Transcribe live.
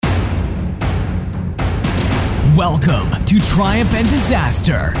Welcome to Triumph and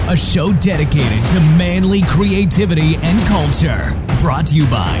Disaster, a show dedicated to manly creativity and culture. Brought to you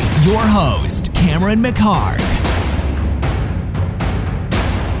by your host, Cameron McHarg.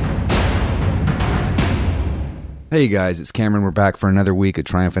 Hey guys, it's Cameron. We're back for another week at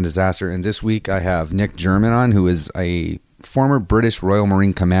Triumph and Disaster, and this week I have Nick German on, who is a former British Royal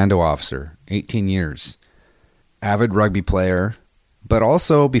Marine Commando officer, 18 years, avid rugby player, but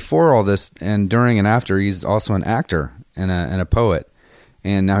also before all this and during and after, he's also an actor and a poet,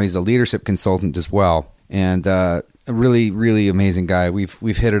 and now he's a leadership consultant as well, and a really, really amazing guy. We've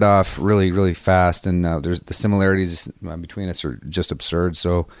hit it off really, really fast, and there's the similarities between us are just absurd,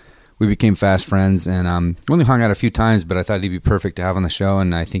 so we became fast friends, and we only hung out a few times, but I thought he'd be perfect to have on the show,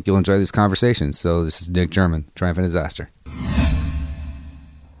 and I think you'll enjoy this conversation. So this is Nick German, Triumph and Disaster.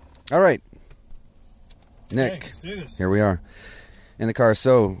 All right, Nick, let's do this. Here we are in the car.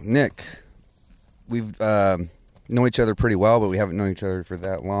 So, Nick, we've know each other pretty well, but we haven't known each other for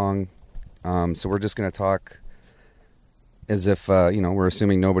that long. So we're just going to talk as if, we're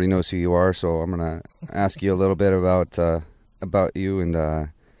assuming nobody knows who you are, so I'm going to ask you a little bit about you and...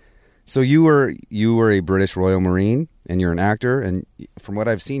 So you were a British Royal Marine, and you're an actor, and from what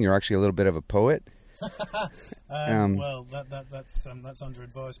I've seen, you're actually a little bit of a poet. Well, that's under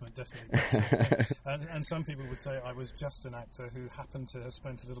advisement, definitely. and some people would say I was just an actor who happened to have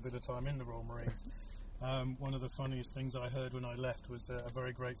spent a little bit of time in the Royal Marines. One of the funniest things I heard when I left was a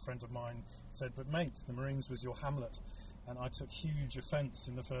very great friend of mine said, "But mate, the Marines was your Hamlet," and I took huge offence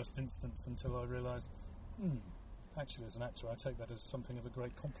in the first instance until I realised, actually, as an actor, I take that as something of a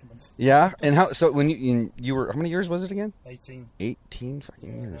great compliment. Yeah, and so when you were, how many years was it again? 18. 18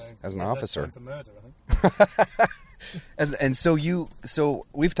 fucking years as an officer. For murder, I think. So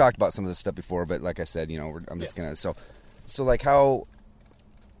we've talked about some of this stuff before, but like I said, I'm just gonna. So like how,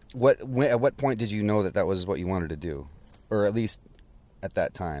 at what point did you know that was what you wanted to do, or at least at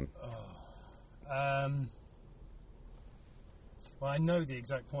that time? Well, I know the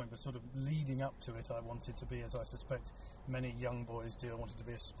exact point, but sort of leading up to it, I wanted to be, as I suspect many young boys do, I wanted to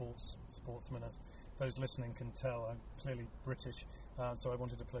be a sportsman. As those listening can tell, I'm clearly British, so I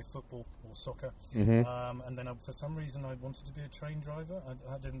wanted to play football or soccer. Mm-hmm. And then for some reason, I wanted to be a train driver.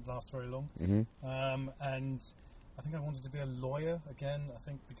 That didn't last very long. Mm-hmm. And I think I wanted to be a lawyer again, I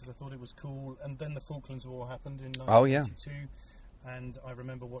think because I thought it was cool. And then the Falklands War happened in 1982, and I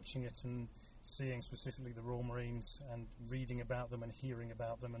remember watching it and seeing specifically the Royal Marines and reading about them and hearing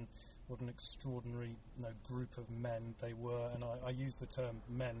about them and what an extraordinary group of men they were. And I use the term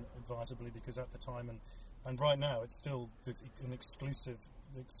men advisably because at the time and right now it's still an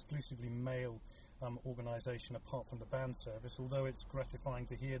exclusively male organisation apart from the band service, although it's gratifying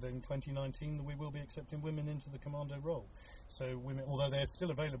to hear that in 2019 that we will be accepting women into the commando role. So women, although they're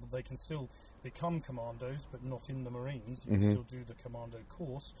still available, they can still become commandos, but not in the Marines. You can still do the commando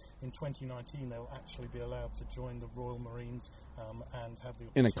course. In 2019 they'll actually be allowed to join the Royal Marines and have the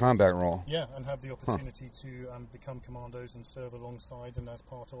in a combat role. Yeah, and have the opportunity to become commandos and serve alongside and as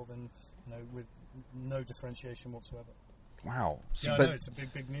part of, and with no differentiation whatsoever. Wow. So, I know, it's a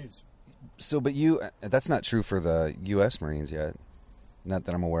big news. So, but that's not true for the U.S. Marines yet. Not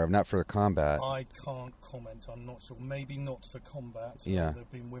that I'm aware of. Not for the combat. I can't comment. I'm not sure. Maybe not for combat. Yeah. There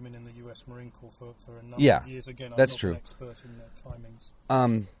have been women in the U.S. Marine Corps for a number of years. Again, I'm that's not true. An expert in their timings.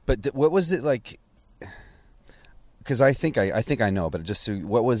 But what was it like? Because I think I know, but just so,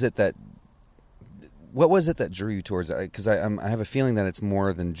 what was it that drew you towards that? Because I have a feeling that it's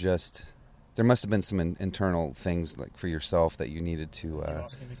more than just. There must have been some internal things like for yourself that you needed to. You're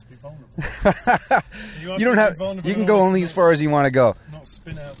asking me to be vulnerable. You don't have. You can go only as far as you want to go. Not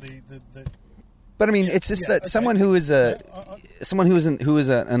spin out the. But I mean, it's just that someone who is an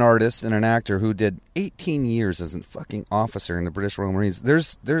artist and an actor who did 18 years as a fucking officer in the British Royal Marines.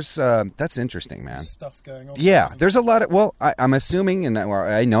 There's that's interesting, man. Stuff going on. Yeah, there's a lot of. Well, I'm assuming, and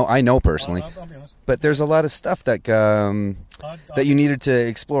I know personally, I'll be honest. but there's a lot of stuff that that you needed to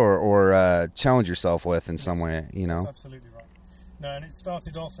explore or challenge yourself with in some way. That's absolutely right. No, and it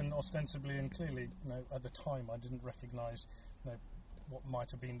started off and ostensibly and clearly, at the time I didn't recognise, what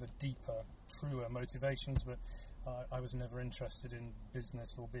might have been the deeper, truer motivations, but I was never interested in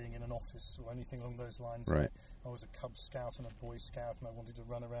business or being in an office or anything along those lines. Right. I was a Cub Scout and a Boy Scout, and I wanted to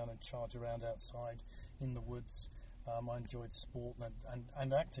run around and charge around outside in the woods. I enjoyed sport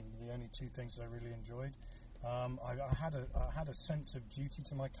and acting, the only two things that I really enjoyed. I had a sense of duty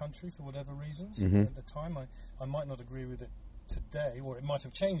to my country for whatever reasons. Mm-hmm. At the time, I might not agree with it today, or it might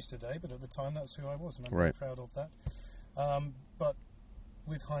have changed today, but at the time that's who I was, and I'm very proud of that. But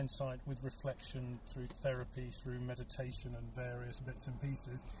with hindsight, with reflection, through therapy, through meditation and various bits and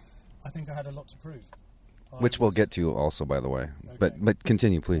pieces, I think I had a lot to prove. Which we'll get to also, by the way. Okay. But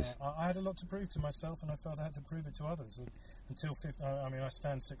continue, please. I had a lot to prove to myself, and I felt I had to prove it to others. Until 15, I mean, I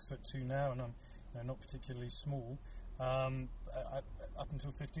stand 6'2" now, and I'm not particularly small. Up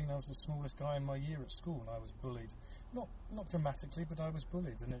until 15, I was the smallest guy in my year at school, and I was bullied. Not dramatically, but I was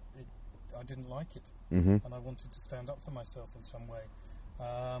bullied, and I didn't like it, and I wanted to stand up for myself in some way.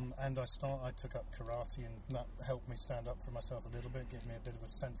 And I took up karate, and that helped me stand up for myself a little bit, gave me a bit of a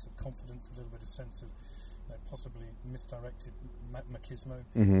sense of confidence, a little bit of sense of possibly misdirected machismo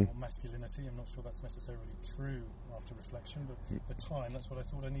or masculinity. I'm not sure that's necessarily true after reflection, but at the time, that's what I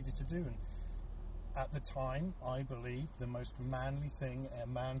thought I needed to do. And at the time, I believed the most manly thing a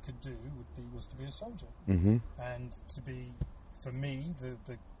man could do was to be a soldier, and to be, for me,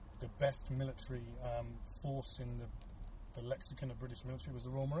 the best military force in the lexicon of British military was the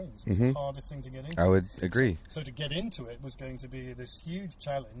Royal Marines. It was the hardest thing to get into. I would agree. So to get into it was going to be this huge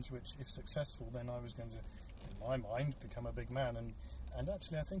challenge, which, if successful, then I was going to, in my mind, become a big man. And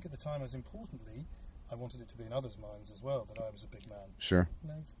actually, I think at the time, as importantly, I wanted it to be in others' minds as well, that I was a big man. Sure.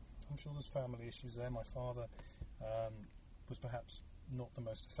 I'm sure there's family issues there. My father was perhaps not the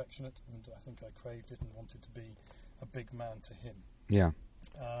most affectionate, and I think I craved it and wanted to be a big man to him. Yeah.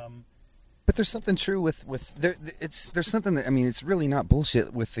 But there's something true with there's something that, I mean, it's really not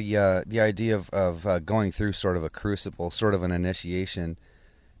bullshit with the idea of going through sort of a crucible, sort of an initiation,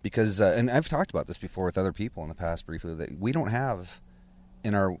 because and I've talked about this before with other people in the past briefly, that we don't have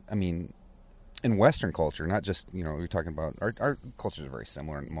in Western culture, not just, we're talking about our cultures are very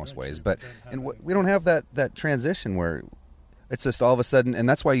similar in most ways, but we don't have that transition where it's just all of a sudden, and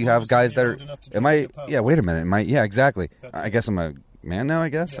that's why you have guys that are. Wait a minute, exactly. I guess I'm a man now, I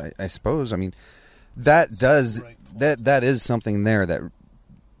guess. Yeah. I suppose. I mean, that is something there that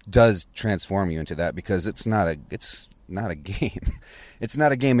does transform you into that, because it's not a game. It's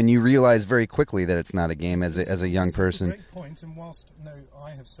not a game, and you realize very quickly that it's not a game as a young person. It's a great point, and whilst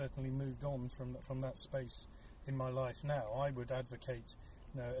I have certainly moved on from that space in my life now, I would advocate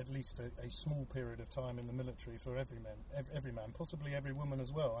at least a small period of time in the military for every man, possibly every woman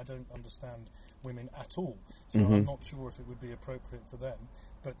as well. I don't understand women at all, so I'm not sure if it would be appropriate for them.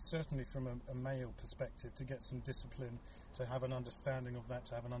 But certainly from a male perspective, to get some discipline, to have an understanding of that,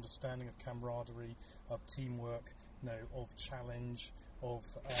 to have an understanding of camaraderie, of teamwork, of challenge, of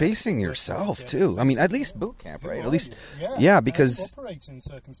facing yourself too. I mean, at least boot camp, right? At least, because operate in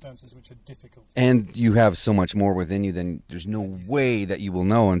circumstances which are difficult, and you have so much more within you than there's no way that you will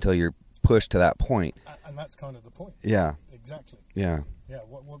know until you're pushed to that point. And that's kind of the point. Yeah, exactly. Yeah.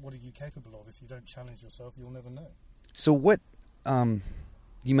 What are you capable of? If you don't challenge yourself, you'll never know. So what?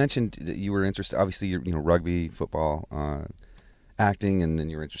 You mentioned that you were interested. Obviously, you're rugby, football, acting, and then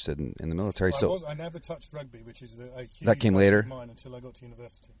you were interested in the military. I never touched rugby, which is a huge that came later. Of mine until I got to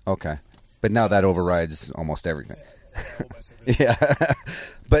university. Okay, but now that overrides almost everything. Almost everything. Yeah,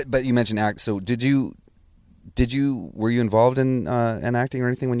 but you mentioned act. So were you involved in acting or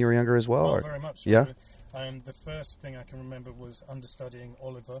anything when you were younger as well? Oh, or? Very much. Yeah. The first thing I can remember was understudying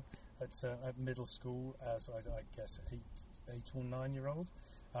Oliver at middle school as I guess 8 or 9 year old,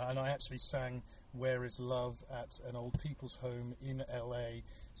 and I actually sang "Where Is Love" at an old people's home in LA,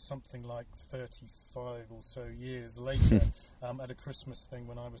 something like 35 or so years later, at a Christmas thing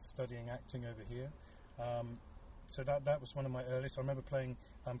when I was studying acting over here. So that was one of my earliest. I remember playing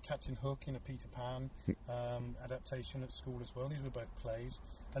Captain Hook in a Peter Pan adaptation at school as well. These were both plays.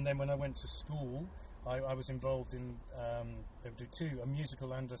 And then when I went to school, I was involved in, they would do two, a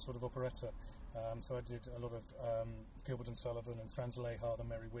musical and a sort of operetta. So I did a lot of Gilbert and Sullivan and Franz Lehar, The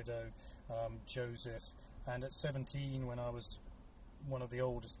Merry Widow, Joseph. And at 17, when I was one of the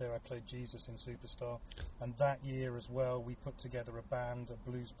oldest there, I played Jesus in Superstar. And that year as well, we put together a band, a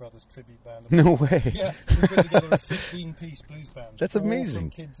Blues Brothers tribute band. No way. Yeah, we put together a 15-piece blues band. That's amazing. All from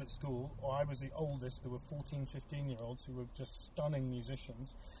kids at school. I was the oldest. There were 14, 15-year-olds who were just stunning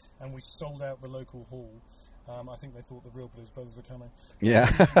musicians. And we sold out the local hall. I think they thought the real Blues Brothers were coming. Yeah.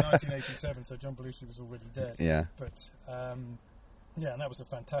 1987, so John Belushi was already dead. Yeah. But... yeah, and that was a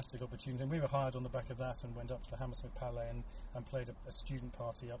fantastic opportunity. And we were hired on the back of that and went up to the Hammersmith Palais and played a student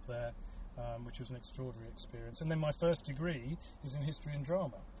party up there, which was an extraordinary experience. And then my first degree is in history and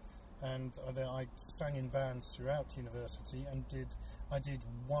drama. And I sang in bands throughout university and I did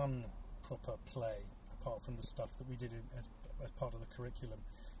one proper play, apart from the stuff that we did as part of the curriculum.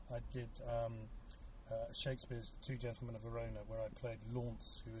 I did Shakespeare's The Two Gentlemen of Verona, where I played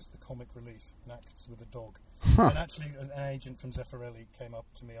Launce, who is the comic relief and acts with a dog. And actually an agent from Zeffirelli came up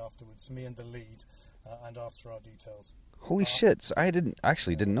to me afterwards, me and the lead, and asked for our details. Holy shit! So I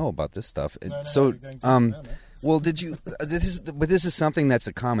didn't know about this stuff. Well, did you? This is something that's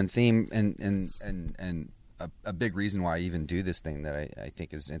a common theme, and a big reason why I even do this thing that I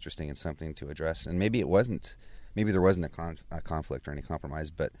think is interesting and something to address. And maybe it wasn't. Maybe there wasn't a conflict or any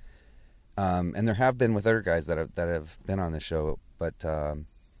compromise, but and there have been with other guys that have been on the show. But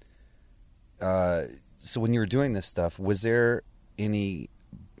so when you were doing this stuff, was there any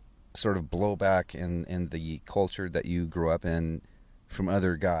sort of blowback in the culture that you grew up in from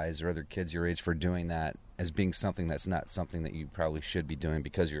other guys or other kids your age for doing that as being something that's not something that you probably should be doing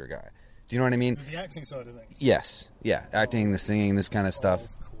because you're a guy? Do you know what I mean? With the acting side of things? Yes. Yeah. Acting, the singing, this kind of stuff.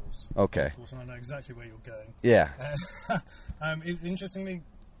 Of course. Okay. Of course, and I know exactly where you're going. Yeah. Interestingly,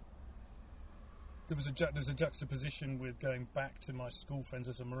 there's a juxtaposition with going back to my school friends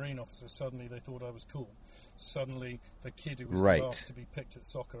as a Marine officer. Suddenly they thought I was cool. Suddenly the kid who was the last to be picked at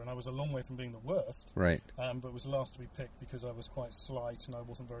soccer, and I was a long way from being the worst, right? But was last to be picked because I was quite slight and I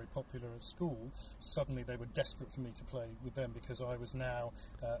wasn't very popular at school. Suddenly they were desperate for me to play with them because I was now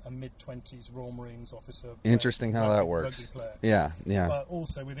a mid-20s Royal Marines officer. Interesting how that works. Yeah, yeah. But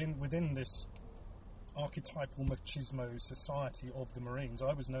also within this archetypal machismo society of the Marines,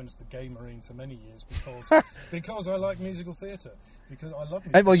 I was known as the gay Marine for many years because I like musical theatre, because I love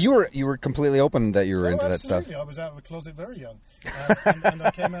music. Well, you were completely open that you were into that stuff. I was out of the closet very young, and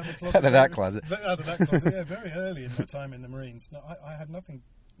I came out of the closet out of that closet, yeah, very early in my time in the Marines. No, I had nothing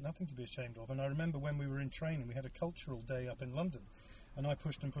to be ashamed of, and I remember when we were in training, we had a cultural day up in London. And I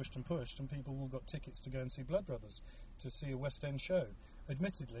pushed and pushed and pushed, and people all got tickets to go and see Blood Brothers, to see a West End show.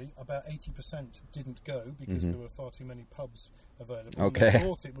 Admittedly, about 80% didn't go because there were far too many pubs available. Okay. They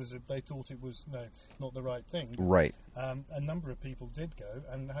thought it was not the right thing. Right. A number of people did go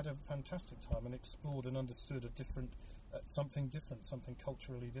and had a fantastic time and explored and understood something different, something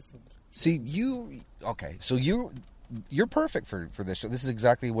culturally different. See, so you're perfect for this show. This is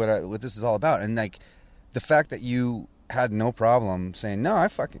exactly what this is all about, and like the fact that you had no problem saying no. I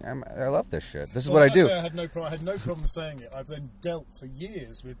love this shit. This is what I do. I had no problem saying it. I've then dealt for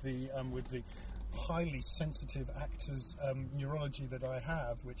years with the highly sensitive actors' neurology that I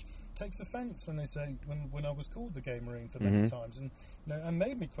have, which takes offence when they say when I was called the gay Marine for many times, and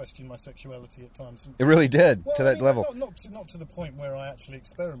made me question my sexuality at times. It really did to that level. Not to the point where I actually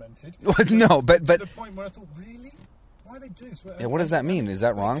experimented. No, but to the point where I thought, really. Why they do? Yeah, what does that mean? Is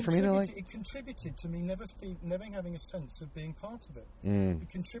that wrong for me to like? It contributed to me never having a sense of being part of it. It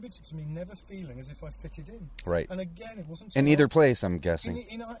contributed to me never feeling as if I fitted in. Right. And again, it wasn't in either place. I'm guessing.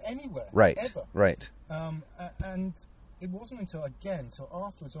 In anywhere. Right. Ever. Right. And it wasn't until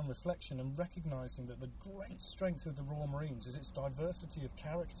afterwards, on reflection and recognising that the great strength of the Royal Marines is its diversity of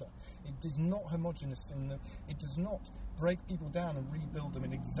character. It is not homogenous it does not break people down and rebuild them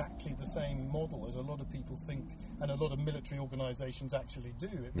in exactly the same model as a lot of people think and a lot of military organisations actually do.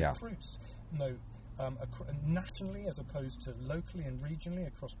 It recruits nationally as opposed to locally and regionally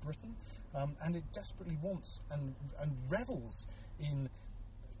across Britain, and it desperately wants and revels in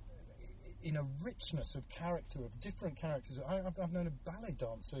a richness of character, of different characters. I've known a ballet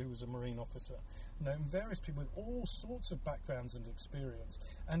dancer who was a Marine officer, known various people with all sorts of backgrounds and experience,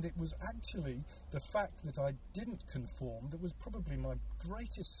 and it was actually the fact that I didn't conform that was probably my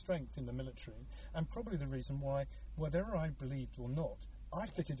greatest strength in the military, and probably the reason why, whether I believed or not, I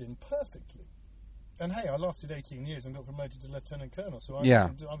fitted in perfectly. And hey, I lasted 18 years and got promoted to Lieutenant Colonel, so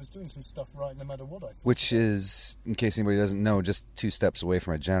I was doing some stuff right no matter what I thought. Which is, in case anybody doesn't know, just 2 steps away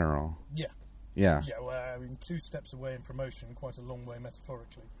from a general. Yeah. Yeah. Yeah, well, I mean, 2 steps away in promotion, quite a long way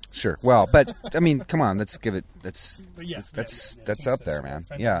metaphorically. Sure. Well, but, I mean, come on, let's give it, that's up there, man.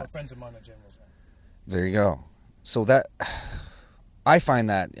 Friends of mine are generals, man. There you go. So that, I find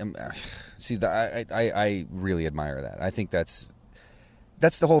that, I really admire that. I think that's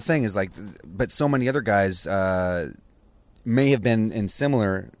the whole thing is like, but so many other guys may have been in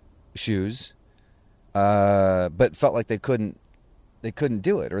similar shoes, but felt like they couldn't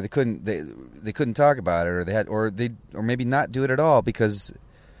do it, or they couldn't talk about it, or or maybe not do it at all because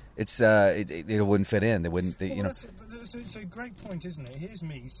it wouldn't fit in. They wouldn't. It's a great point, isn't it? Here's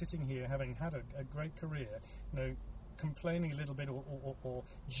me sitting here having had a great career, complaining a little bit or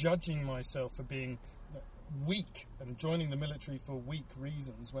judging myself for being weak and joining the military for weak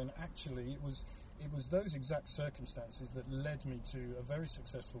reasons, when actually it was those exact circumstances that led me to a very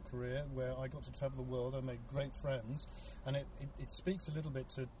successful career where I got to travel the world. I made great friends, and it speaks a little bit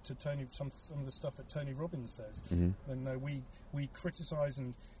to Tony, some of the stuff that Tony Robbins says. And we criticise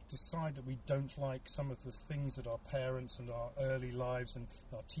and decide that we don't like some of the things that our parents and our early lives and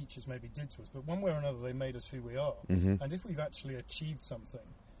our teachers maybe did to us, but one way or another they made us who we are. And if we've actually achieved something,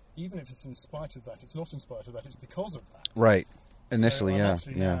 even if it's in spite of that, it's not in spite of that, it's because of that. Right. Initially,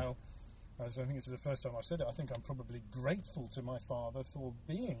 so I'm I think this is the first time I've said it, I think I'm probably grateful to my father for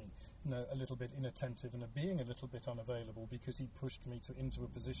being a little bit inattentive and being a little bit unavailable, because he pushed me into a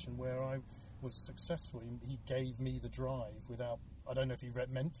position where I was successful. He gave me the drive without, I don't know if he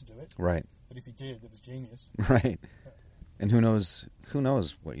meant to do it, Right. but if he did, it was genius. Right. And who knows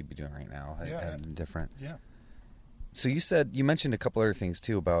what you'd be doing right now. Yeah. Different. Yeah. So you mentioned a couple other things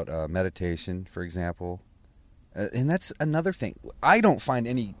too about meditation, for example. And that's another thing. I don't find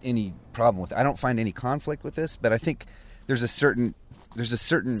any problem with it. I don't find any conflict with this, but I think there's a certain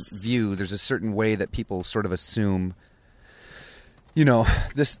view, there's a certain way that people sort of assume,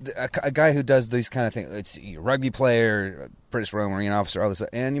 a guy who does these kind of things, it's a rugby player, British Royal Marine officer, all this,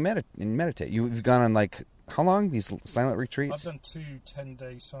 and you meditate. You've gone on, like, how long, these silent retreats? I've done 2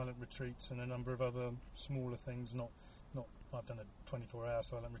 10-day silent retreats and a number of other smaller things, not I've done a 24-hour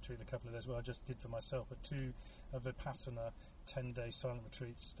silent retreat a couple of days. Well, I just did for myself, but 2 of Vipassana 10-day silent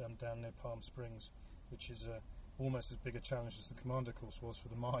retreats down near Palm Springs, which is almost as big a challenge as the Commander course was for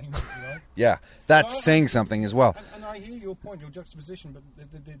the mind. Yeah, that's saying something as well. And I hear your point, your juxtaposition, but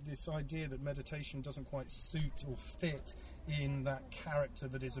this idea that meditation doesn't quite suit or fit in that character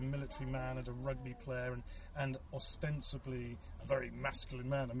that is a military man and a rugby player and ostensibly a very masculine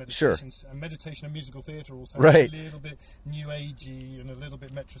man. And meditation and musical theatre all sound a little bit new agey and a little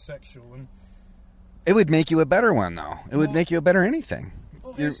bit metrosexual. And it would make you a better one, though. It would make you a better anything.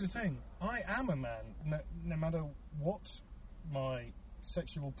 Well, here's the thing. I am a man, no matter what my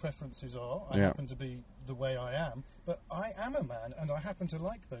sexual preferences are. I happen to be the way I am, but I am a man, and I happen to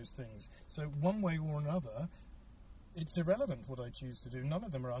like those things. So one way or another, it's irrelevant what I choose to do. None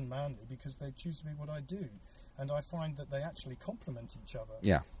of them are unmanly because they choose to be what I do, and I find that they actually complement each other.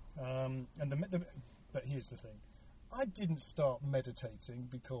 Yeah. But here's the thing. I didn't start meditating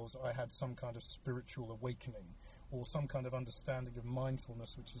because I had some kind of spiritual awakening or some kind of understanding of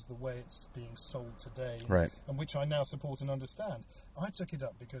mindfulness, which is the way it's being sold today, and which I now support and understand. I took it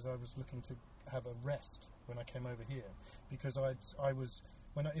up because I was looking to have a rest when I came over here, because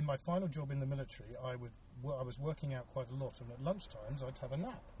in my final job in the military, I was working out quite a lot, and at lunchtimes I'd have a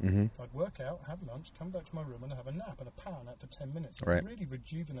nap. Mm-hmm. I'd work out, have lunch, come back to my room and have a nap, and a power nap for 10 minutes. And it really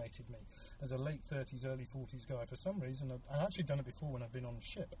rejuvenated me as a late 30s, early 40s guy. For some reason, I'd actually done it before when I'd been on a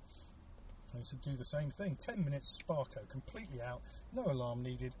ship. I used to do the same thing. 10 minutes, sparko, completely out, no alarm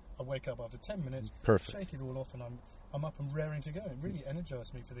needed. I wake up after 10 minutes, shake it all off, and I'm up and raring to go. It really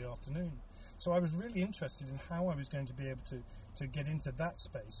energized me for the afternoon. So I was really interested in how I was going to be able to get into that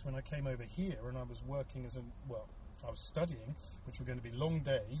space when I came over here, and I was working I was studying, which were going to be long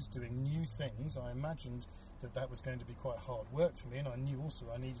days, doing new things. I imagined that was going to be quite hard work for me, and I knew also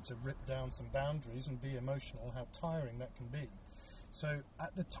I needed to rip down some boundaries and be emotional, how tiring that can be. So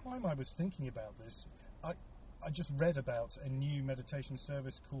at the time I was thinking about this, I just read about a new meditation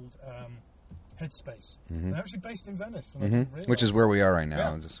service called Headspace. Mm-hmm. They're actually based in Venice. And I didn't realize. Which is where we are right now.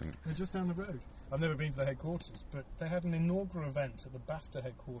 Yeah. We're just down the road. I've never been to the headquarters, but they had an inaugural event at the BAFTA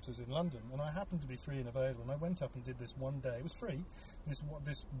headquarters in London, and I happened to be free and available, and I went up and did this one day. It was free.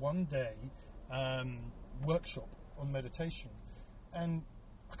 This one day workshop on meditation. And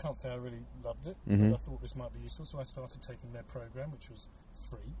I can't say I really loved it, but I thought this might be useful, so I started taking their program, which was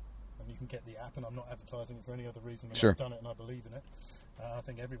free, and you can get the app, and I'm not advertising it for any other reason than I've done it and I believe in it. I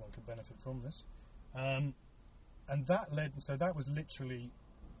think everyone could benefit from this. And that was literally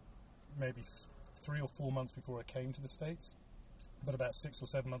maybe 3 or 4 months before I came to the States, but about 6 or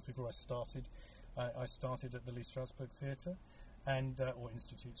 7 months before I started. I started at the Lee Strasberg Theatre, or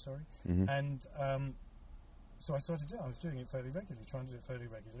Institute, sorry, and so I started doing it. I was doing it fairly regularly, trying to do it fairly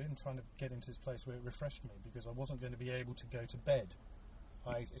regularly, and trying to get into this place where it refreshed me, because I wasn't going to be able to go to bed.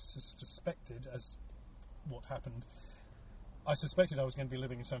 I suspected, as what happened, I suspected I was going to be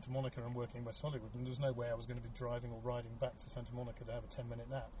living in Santa Monica and working in West Hollywood, and there was no way I was going to be driving or riding back to Santa Monica to have a 10-minute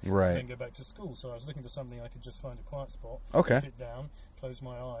nap and then go back to school. So I was looking for something I could just find a quiet spot, sit down, close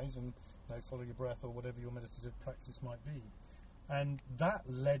my eyes, and follow your breath or whatever your meditative practice might be. And that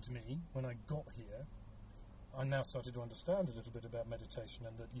led me, when I got here, I now started to understand a little bit about meditation,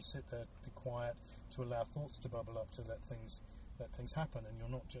 and that you sit there, be quiet, to allow thoughts to bubble up, to let things happen, and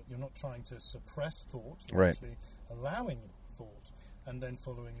you're not trying to suppress thought, you're actually allowing thought, and then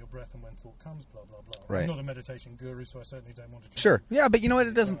following your breath, and when thought comes, blah blah blah. I'm not a meditation guru, so I certainly don't want to. Yeah, but you know what?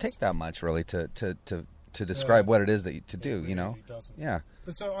 It doesn't take that much really to describe what it is to do. Really, you know, doesn't. Yeah.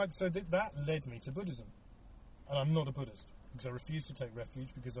 But that led me to Buddhism, and I'm not a Buddhist, because I refuse to take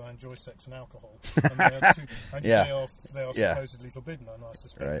refuge because I enjoy sex and alcohol. And they are supposedly forbidden, and I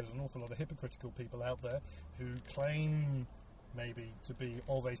suspect there's an awful lot of hypocritical people out there who claim maybe to be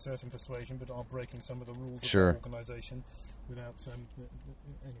of a certain persuasion but are breaking some of the rules of the organisation without...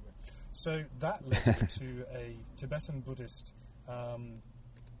 anyway. So that led me to a Tibetan Buddhist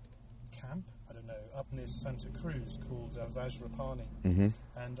camp, I don't know, up near Santa Cruz called Vajrapani. Mm-hmm.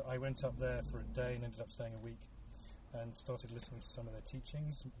 And I went up there for a day and ended up staying a week and started listening to some of their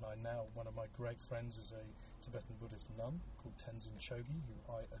teachings. Now one of my great friends is a Tibetan Buddhist nun called Tenzin Chogi,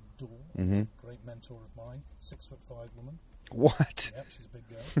 who I adore. Mm-hmm. She's a great mentor of mine, 6'5" woman. What? Yeah, she's a big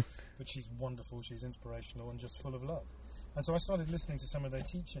girl, but she's wonderful, she's inspirational and just full of love. And so I started listening to some of their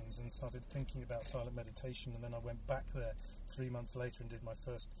teachings and started thinking about silent meditation, and then I went back there 3 months later and did my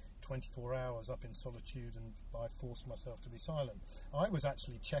first 24 hours up in solitude, and I forced myself to be silent. I was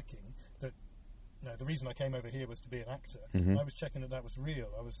actually checking that, the reason I came over here was to be an actor. Mm-hmm. I was checking that was real.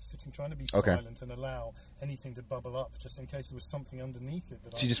 I was sitting trying to be Okay. silent and allow anything to bubble up just in case there was something underneath it.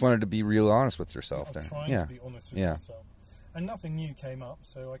 She just wanted to be real honest with herself I'm there. trying Yeah. to be honest with Yeah. myself. And nothing new came up,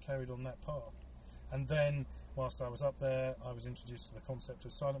 so I carried on that path. And then, whilst I was up there, I was introduced to the concept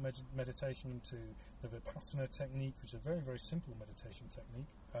of silent meditation, to the Vipassana technique, which is a very, very simple meditation technique,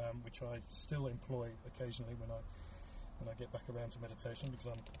 which I still employ occasionally when I get back around to meditation, because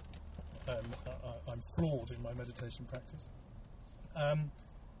I'm flawed in my meditation practice. And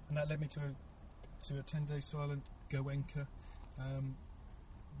that led me to a 10-day silent Goenka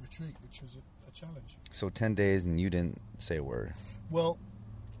retreat, which was a challenge. So 10 days and you didn't say a word. Well,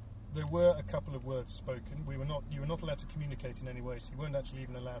 there were a couple of words spoken. You were not allowed to communicate in any way, so you weren't actually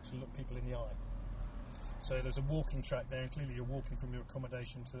even allowed to look people in the eye. So there's a walking track there, and clearly you're walking from your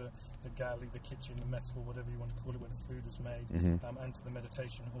accommodation to the galley, the kitchen, the mess hall, whatever you want to call it, where the food was made, Mm-hmm. and to the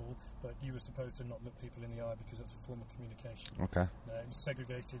meditation hall. But you were supposed to not look people in the eye because that's a form of communication. Okay. It was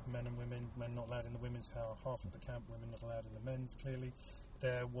segregated, men and women, men not allowed in the women's house, half of the camp, women not allowed in the men's, clearly.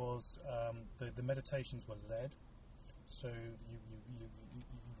 There was, the meditations were led, so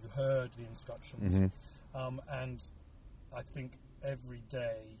you heard the instructions. Mm-hmm. And I think every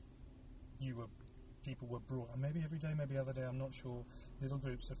day people were brought, and maybe every day, maybe other day, I'm not sure, little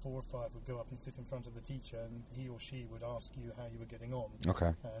groups of 4 or 5 would go up and sit in front of the teacher, and he or she would ask you how you were getting on,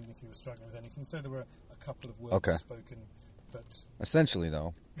 Okay. and if you were struggling with anything. So there were a couple of words spoken, but Essentially,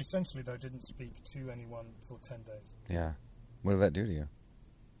 though, didn't speak to anyone for 10 days. yeah. What did that do to you?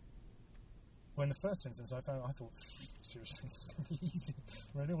 Well, in the first instance, I thought, seriously, this is going to be easy.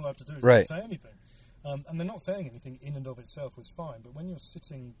 Really, all I have to do is Right. not say anything. And they're not saying anything in and of itself was fine, but when you're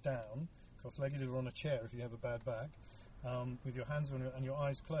sitting down, cross-legged or on a chair if you have a bad back, with your hands on it and your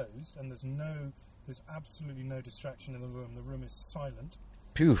eyes closed, and there's absolutely no distraction in the room is silent.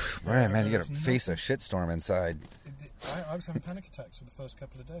 Phew, man, you got There's to face a shitstorm inside. I was having panic attacks for the first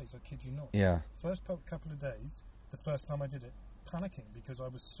couple of days, I kid you not. Yeah. First couple of days, the first time I did it, panicking because I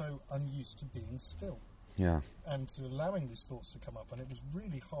was so unused to being still Yeah. and to allowing these thoughts to come up, and it was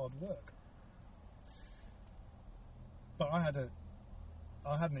really hard work. But I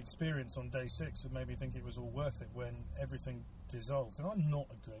had an experience on day 6 that made me think it was all worth it when everything dissolved. And I'm not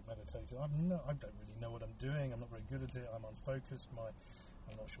a great meditator. I don't really know what I'm doing. I'm not very good at it. I'm unfocused.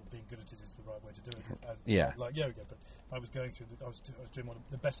 I'm not sure being good at it is the right way to do it. Yeah. Like yoga, but I was going through. I was doing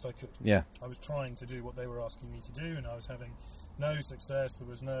the best I could. Yeah. I was trying to do what they were asking me to do, and I was having no success. There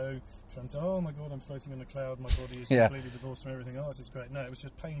was no trying to say, oh my God, I'm floating on a cloud. My body is completely divorced from everything else. It's great. No, it was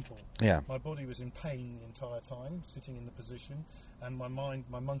just painful. Yeah. My body was in pain the entire time, sitting in the position, and my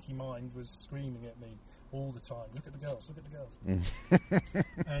monkey mind was screaming at me all the time. Look at the girls. Look at the girls.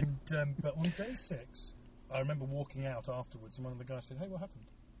 And but on day 6, I remember walking out afterwards, and one of the guys said, "Hey, what happened?"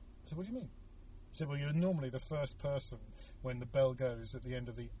 I said, "What do you mean?" He said, "Well, you're normally the first person when the bell goes at the end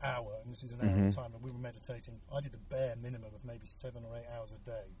of the hour, and this is an hour at a time, and we were meditating. I did the bare minimum of maybe 7 or 8 hours a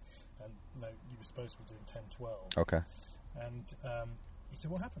day, and you were supposed to be doing 10, 12. Okay. And he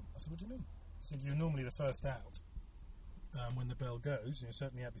said, "What happened?" I said, "What do you mean?" He said, "You're normally the first out when the bell goes, and you're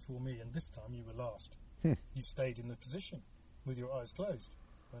certainly out before me, and this time you were last. You stayed in the position with your eyes closed."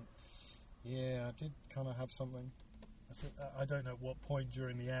 I went, "Yeah, I did kind of have something." I said, "I don't know at what point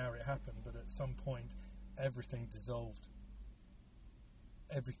during the hour it happened, but at some point everything dissolved.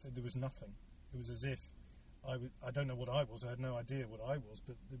 Everything, there was nothing. It was as if I don't know what I was. I had no idea what I was,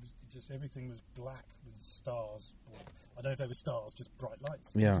 but it was just everything was black with stars. Or, I don't know if they were stars, just bright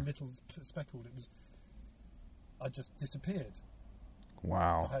lights. Yeah. Little speckled. I just disappeared.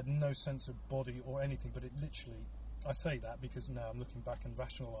 Wow. I had no sense of body or anything, but it literally, I say that because now I'm looking back and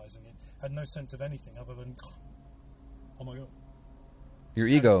rationalising it, had no sense of anything other than, oh my God. Your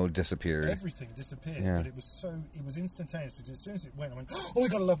ego disappeared. Everything disappeared, Yeah. but it was instantaneous, because as soon as it went, I went, oh, we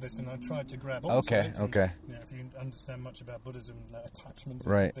gotta love this, and I tried to grab onto Okay, it. And, okay. you know, if you understand much about Buddhism, attachment is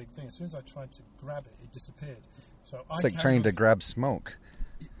Right. a big thing. As soon as I tried to grab it, it disappeared. So It's like trying to grab smoke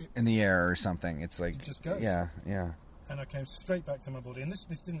in the air or something. It's like, It just goes. Yeah, yeah. and I came straight back to my body. And this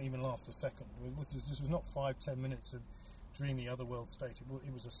didn't even last a second. This was not 5-10 minutes of dreamy otherworld state.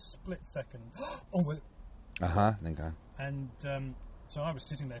 It was a split second. Oh, well. Thank God. And so I was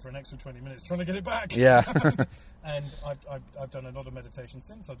sitting there for an extra 20 minutes trying to get it back. Yeah. And I've done a lot of meditation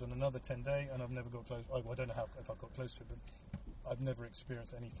since. I've done another 10-day, and I've never got close. I don't know if I've got close to it, but I've never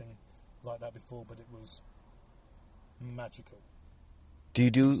experienced anything like that before. But it was magical. Do you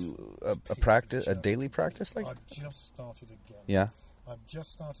do a practice, a daily practice like? I've just started again. Yeah. I've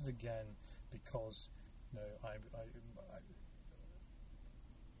just started again because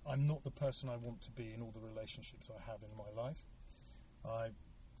I'm not the person I want to be in all the relationships I have in my life. I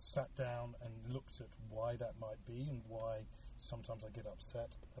sat down and looked at why that might be and why sometimes I get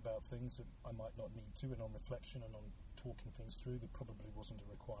upset about things that I might not need to, and on reflection and on talking things through, there probably wasn't a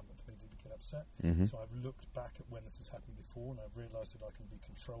requirement for me to get upset. Mm-hmm. So I've looked back at when this has happened before, and I've realised that I can be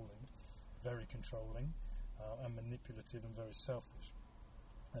controlling, very controlling, and manipulative and very selfish.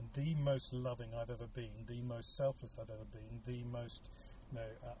 And the most loving I've ever been, the most selfless I've ever been, the most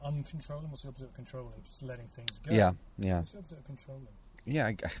uncontrolling. What's the opposite of controlling? Just letting things go. Yeah. What's the opposite of controlling?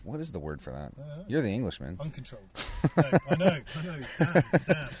 Yeah, what is the word for that? You're the Englishman. Uncontrolled. No, I know.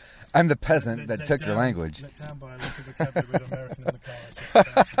 Damn. I'm the peasant that took your language. Let down by a little vocabulary with American in the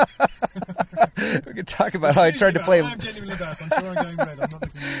car. We could talk about how I tried to play. I'm genuinely embarrassed. I'm sure I'm going red. I'm not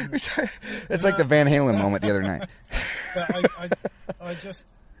looking at you. It's like the Van Halen moment the other night. But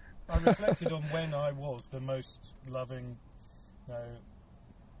I reflected on when I was the most loving,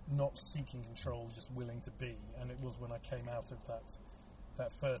 not seeking control, just willing to be, and it was when I came out of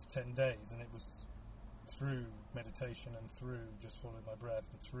that first 10 days, and it was through meditation and through just following my breath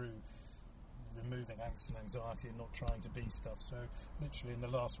and through removing angst and anxiety and not trying to be stuff. So literally in the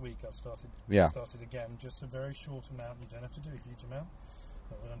last week I've started again, just a very short amount. You don't have to do a huge amount,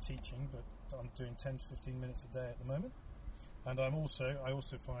 not that I'm teaching, but I'm doing 10 to 15 minutes a day at the moment. And I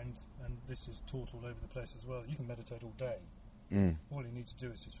also find, and this is taught all over the place as well, you can meditate all day. All you need to do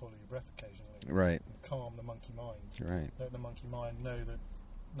is just follow your breath occasionally. Right. And calm the monkey mind. Right. Let the monkey mind know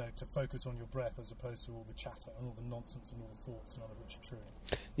to focus on your breath as opposed to all the chatter and all the nonsense and all the thoughts, none of which are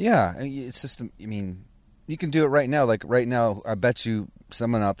true. Yeah, it's just, you can do it right now. Like right now, I bet you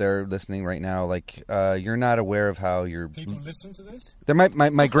someone out there listening right now, like you're not aware of how you're. People listen to this? There might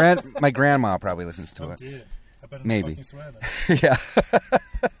my grandma probably listens to it. Dear. I better Maybe. not fucking swear then. Yeah.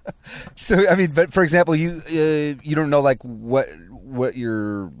 So but for example, you don't know like what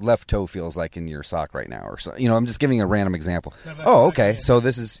your left toe feels like in your sock right now, or so. I'm just giving a random example. No, okay. So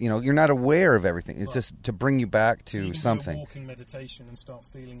this is you're not aware of everything. It's just to bring you back to you can something. Do a walking meditation and start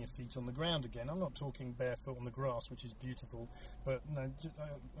feeling your feet on the ground again. I'm not talking barefoot on the grass, which is beautiful, but I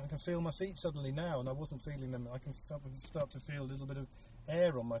can feel my feet suddenly now, and I wasn't feeling them. I can start to feel a little bit of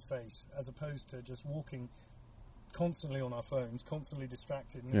air on my face, as opposed to just walking constantly on our phones, constantly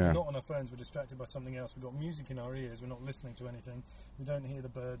distracted. And if we're not on our phones, we're distracted by something else. We've got music in our ears, we're not listening to anything, we don't hear the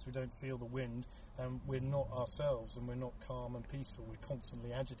birds, we don't feel the wind, and we're not ourselves, and we're not calm and peaceful. We're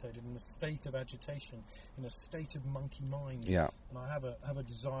constantly agitated, in a state of agitation, in a state of monkey mind. Yeah. And I have a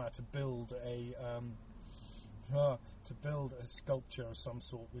desire to build a sculpture of some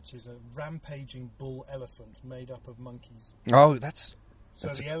sort, which is a rampaging bull elephant made up of monkeys. Oh, So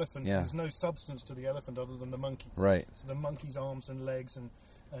the elephant, there's no substance to the elephant other than the monkeys. Right. So the monkey's arms and legs and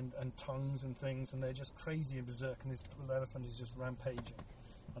tongues and things, and they're just crazy and berserk, and this elephant is just rampaging.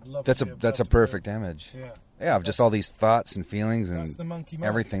 I'd love that's a perfect image. Yeah. Yeah, of just all these thoughts and feelings and that's the monkey mind.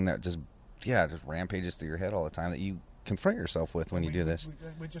 Everything that just rampages through your head all the time that you confront yourself with when you do this.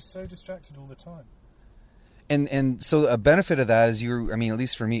 We're just so distracted all the time. And so a benefit of that is at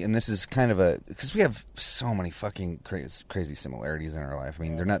least for me, and this is kind of because we have so many fucking crazy similarities in our life.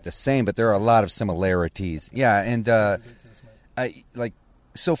 They're not the same, but there are a lot of similarities. Yeah, and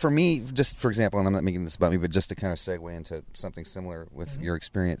so for me, just for example, and I'm not making this about me, but just to kind of segue into something similar with your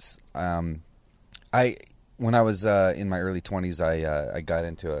experience, when I was in my early 20s, I got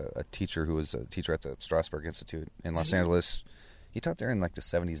into a teacher who was a teacher at the Strasberg Institute in Los Angeles. He taught there in like the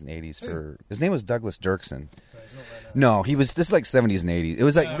 70s and 80s. His name was Douglas Dirksen. No, he was. This is like 70s and 80s. It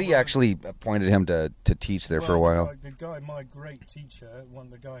was like Lee actually appointed him to teach there for a while. My great teacher,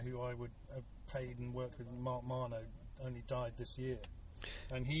 the guy who I would have paid and worked with, Mark Marno, only died this year,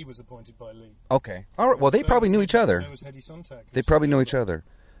 and he was appointed by Lee. Okay, all right. Well, they probably knew each other. So was Hedy Sontag. They probably knew each other.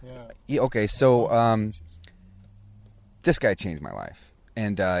 Yeah. Okay, so this guy changed my life,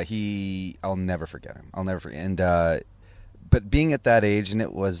 and I'll never forget him. I'll never forget. And but being at that age, and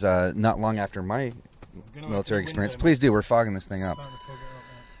it was not long after my military experience. Please do. We're fogging this thing up.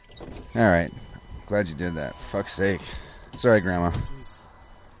 All right. Glad you did that. Fuck's sake. Sorry, Grandma.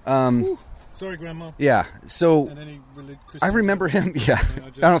 Sorry, Grandma. Yeah. So And any I remember him. Yeah.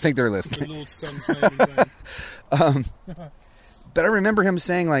 I don't think they're listening. The Lord's Son's name. But I remember him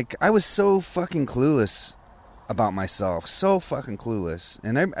saying, like, I was so fucking clueless about myself. So fucking clueless.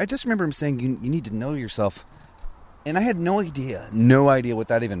 And I just remember him saying, you need to know yourself. And I had no idea what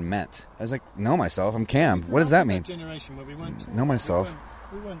that even meant. I was like, know myself. I'm Cam. What does that mean? Generation where we weren't taught, know myself.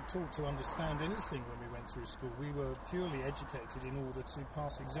 We weren't taught to understand anything when we went through school. We were purely educated in order to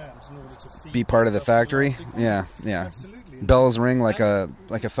pass exams, in order to be part of the factory. Yeah. Absolutely. Bells ring like a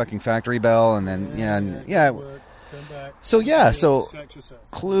fucking factory bell, and then So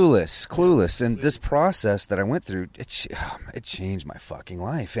clueless, and this process that I went through, it changed my fucking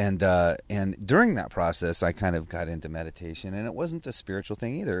life, and during that process, I kind of got into meditation, and it wasn't a spiritual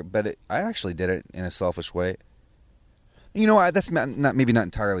thing either, but I actually did it in a selfish way. You know, that's maybe not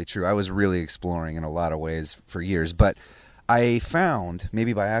entirely true. I was really exploring in a lot of ways for years, but I found,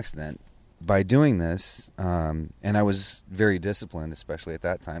 maybe by accident, by doing this, and I was very disciplined, especially at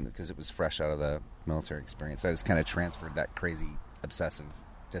that time, because it was fresh out of the military experience. I just kind of transferred that crazy, obsessive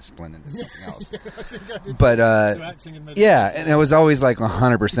discipline into something else. But, and it was always like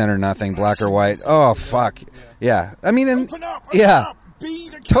 100% or nothing, black or white. Oh, fuck. Yeah. I mean, open up. Be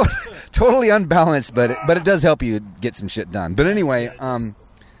the totally unbalanced, but it does help you get some shit done. But anyway,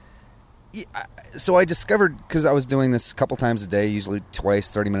 so I discovered, because I was doing this a couple times a day, usually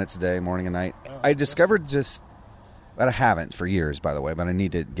twice, 30 minutes a day, morning and night. I discovered but I haven't for years, by the way, but I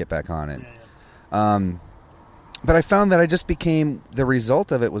need to get back on it. But I found that I just became, the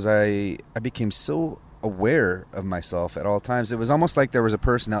result of it was I became so aware of myself at all times. It was almost like there was a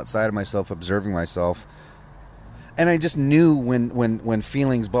person outside of myself observing myself. And I just knew when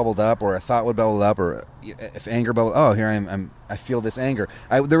feelings bubbled up, or a thought would bubble up, or if anger bubbled. Oh, here I feel this anger.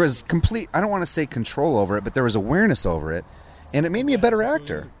 There was complete. I don't want to say control over it, but there was awareness over it, and it made me a better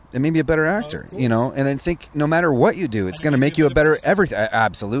actor. It made me a better actor, you know. And I think no matter what you do, it's going to make you a better everything.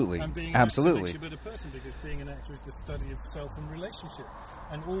 Absolutely, absolutely. Makes you a better person, because being an actor is the study of self and relationship.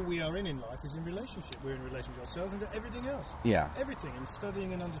 And all we are in life is in relationship. We're in relationship with ourselves and to everything else. Yeah. Everything, and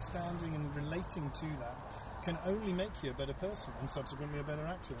studying and understanding and relating to that can only make you a better person and subsequently a better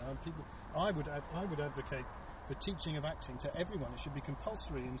actor. I would advocate the teaching of acting to everyone. It should be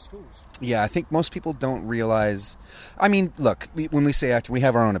compulsory in schools. Yeah, I think most people don't realize. I mean, look, when we say acting, we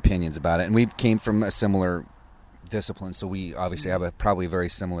have our own opinions about it, and we came from a similar discipline, so we obviously have probably a very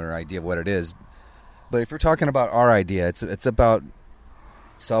similar idea of what it is. But if you're talking about our idea, it's about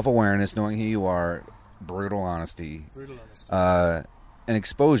self-awareness, knowing who you are, brutal honesty, and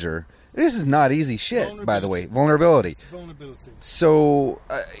exposure. This is not easy shit, by the way. Vulnerability. So,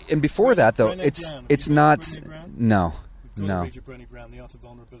 and before that, though, it's not. No. Read your Brené Brown, The Art of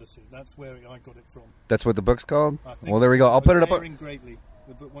Vulnerability. That's where I got it from. That's what the book's called? Well, there we go. I'll put it up. Daring Greatly.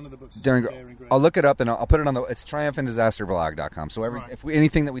 One of the books is Daring Greatly. I'll look it up, and I'll put it on it's triumphanddisasterblog.com. So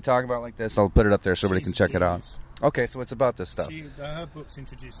anything that we talk about like this, I'll put it up there so everybody can check it out. Okay, so it's about this stuff. Her books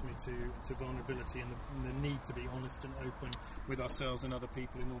introduced me to vulnerability and the need to be honest and open with ourselves and other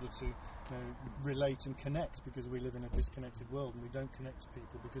people in order to relate and connect, because we live in a disconnected world and we don't connect to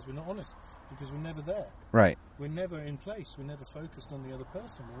people because we're not honest, because we're never there. Right. We're never in place. We're never focused on the other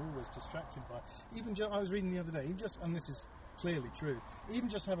person. We're always distracted by. I was reading the other day, and this is clearly true, even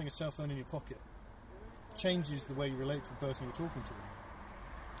just having a cell phone in your pocket changes the way you relate to the person you're talking to.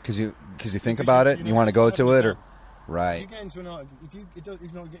 Because you think about it, you want to go to it, or right. You get into an argument,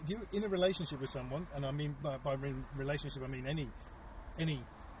 if you're in a relationship with someone, and I mean by relationship, I mean any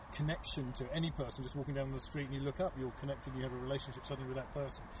connection to any person, just walking down the street and you look up, you're connected, you have a relationship suddenly with that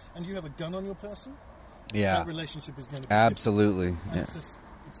person, and you have a gun on your person, that relationship is going to be absolutely. Yeah. It's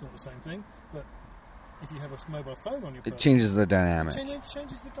not the same thing, but if you have a mobile phone on your person, it changes the dynamic. It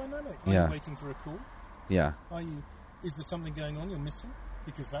changes the dynamic. Are you waiting for a call? Yeah. Is there something going on you're missing?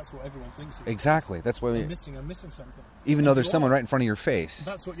 Because that's what everyone thinks. Exactly. That's what I'm missing something. Even though there's someone right in front of your face.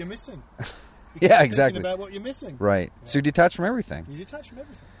 That's what you're missing. Yeah, exactly. About what you're missing. Right. Yeah. So you're detached from everything. You detach from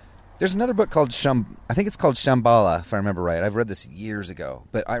everything. There's another book called I think it's called Shambhala, if I remember right. I've read this years ago,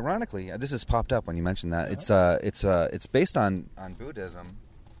 but ironically, this has popped up when you mentioned that. It's based on Buddhism,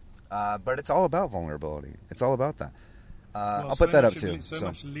 but it's all about vulnerability. It's all about that. I'll put that up too. So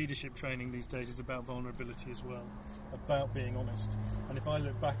much leadership training these days is about vulnerability as well, about being honest. And if I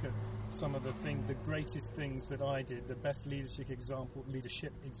look back at some of the greatest things that I did, the best leadership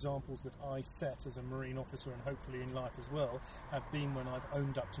examples that I set as a Marine officer, and hopefully in life as well, have been when I've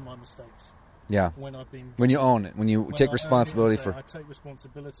owned up to my mistakes. Yeah. When you own it, when you take responsibility for. I take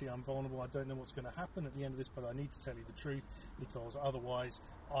responsibility. I'm vulnerable. I don't know what's going to happen at the end of this, but I need to tell you the truth, because otherwise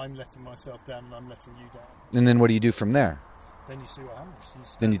I'm letting myself down and I'm letting you down. And then what do you do from there? then you see what happens. You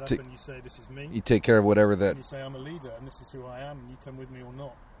Then stand up and you say, this is me. You take care of whatever that. And you say, I'm a leader and this is who I am and you come with me or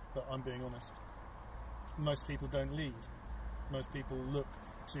not. But I'm being honest. Most people don't lead. Most people look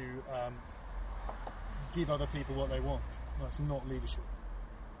to give other people what they want. That's not leadership.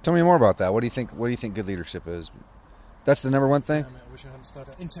 Tell me more about that. What do you think good leadership is? That's the number one thing? Damn it, I wish I hadn't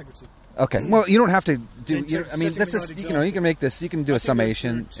started. Integrity. Okay. Well, you don't have to do... I mean, Setting that's the just... right You know, you can make this... You can do a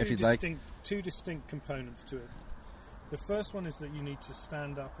summation if you'd like. Two distinct components to it. The first one is that you need to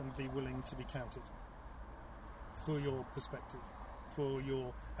stand up and be willing to be counted for your perspective, for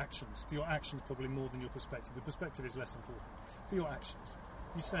your actions. For your actions, probably more than your perspective. The perspective is less important. For your actions.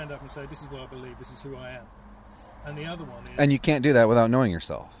 You stand up and say, this is what I believe, this is who I am. And the other one is... And you can't do that without knowing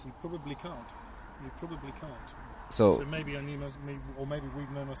yourself. You probably can't. You probably can't. So maybe maybe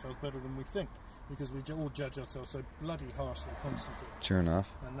we've known ourselves better than we think, because we all judge ourselves so bloody harshly constantly. Sure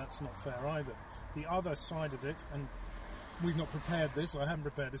enough. And that's not fair either. The other side of it, and we've not prepared this, or I haven't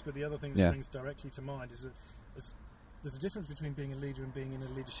prepared this, but the other thing that brings directly to mind is that there's a difference between being a leader and being in a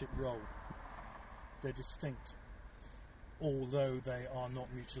leadership role. They're distinct, although they are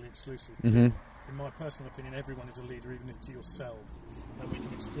not mutually exclusive. Mm-hmm. In my personal opinion, everyone is a leader, even if to yourself. And we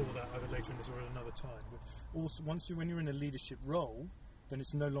can explore that either later in this or at another time. But also, when you're in a leadership role, then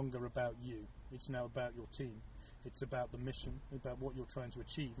it's no longer about you. It's now about your team. It's about the mission, about what you're trying to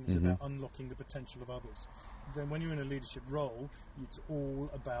achieve, and it's about unlocking the potential of others. Then when you're in a leadership role, it's all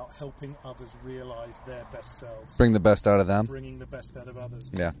about helping others realise their best selves. Bring the best out of them. Bringing the best out of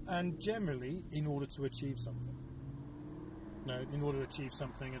others. Yeah. And generally, in order to achieve something. No, in order to achieve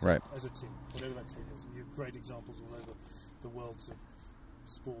something as a team, whatever that team is. And you have great examples all over the worlds of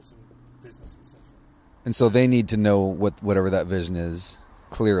sport and business, etc. And so they need to know whatever that vision is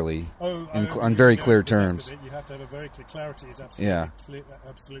clearly, on very clear terms. You have to have a very clear clarity. Is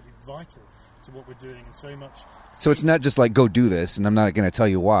absolutely vital to what we're doing, and so much. So it's not just like, go do this, and I'm not going to tell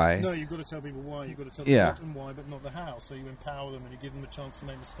you why. No, you've got to tell people why. You've got to tell them what and why, but not the how. So you empower them and you give them a chance to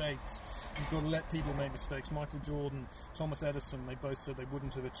make mistakes. You've got to let people make mistakes. Michael Jordan, Thomas Edison, they both said they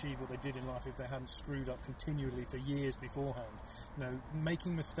wouldn't have achieved what they did in life if they hadn't screwed up continually for years beforehand. You know,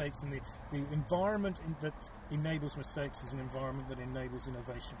 making mistakes, and the environment that enables mistakes is an environment that enables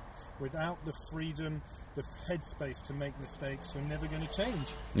innovation. Without the freedom, the headspace to make mistakes, you're never going to change.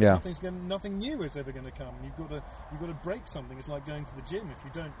 Yeah. Nothing new is ever going to come. You've got to break something. It's like going to the gym. If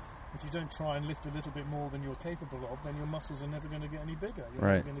you don't try and lift a little bit more than you're capable of, then your muscles are never going to get any bigger. You're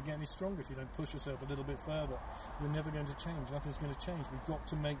never going to get any stronger. If you don't push yourself a little bit further, you're never going to change. Nothing's going to change. We've got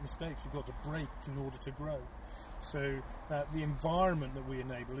to make mistakes. We've got to break in order to grow. So the environment that we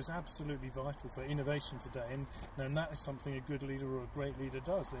enable is absolutely vital for innovation today, and that is something a good leader or a great leader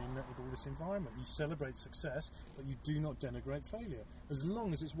does. They enable this environment. You celebrate success, but you do not denigrate failure, as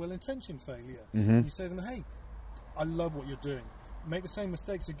long as it's well-intentioned failure. Mm-hmm. You say to them, hey, I love what you're doing. Make the same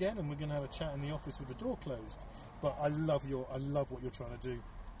mistakes again, and we're going to have a chat in the office with the door closed. But I love what you're trying to do.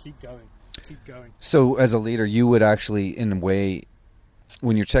 Keep going. Keep going. So as a leader, you would actually, in a way,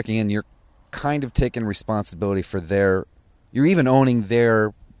 when you're checking in, you're kind of taking responsibility for you're even owning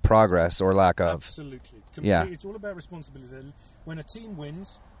their progress or lack of. Absolutely. Yeah. It's all about responsibility. When a team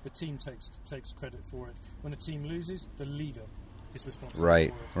wins, the team takes credit for it. When a team loses, the leader is responsible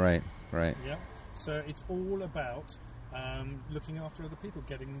for it. Right. Yeah. So it's all about looking after other people,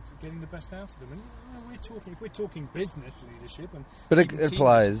 getting the best out of them. And if we're talking business leadership, but it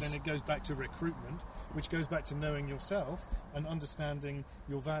applies. Then it goes back to recruitment, which goes back to knowing yourself and understanding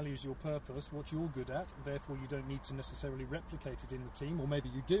your values, your purpose, what you're good at. Therefore, you don't need to necessarily replicate it in the team, or maybe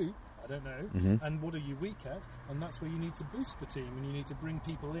you do. I don't know. Mm-hmm. And what are you weak at? And that's where you need to boost the team, and you need to bring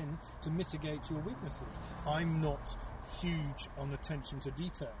people in to mitigate your weaknesses. I'm not huge on attention to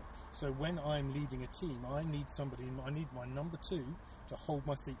detail. So when I'm leading a team, I need my number two to hold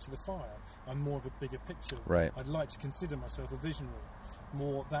my feet to the fire. I'm more of a bigger picture. Right. I'd like to consider myself a visionary.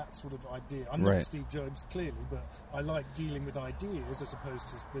 More that sort of idea. I'm not Steve Jobs, clearly, but I like dealing with ideas as opposed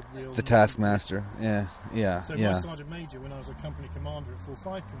to the real... The taskmaster. Yeah. So my Sergeant Major, when I was a company commander at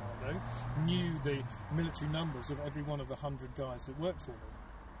 4-5 Commando, knew the military numbers of every one of the 100 guys that worked for me.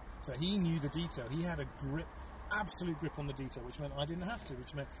 So he knew the detail. He had a absolute grip on the detail, which meant I didn't have to,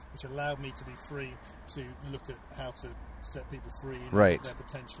 which allowed me to be free to look at how to set people free and their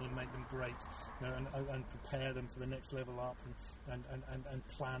potential and make them great, and prepare them for the next level up, and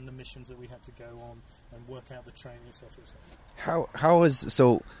plan the missions that we had to go on and work out the training, etc. How is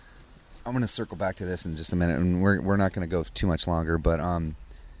so? I'm going to circle back to this in just a minute, and we're not going to go too much longer. But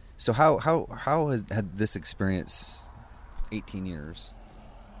so how had this experience, 18 years?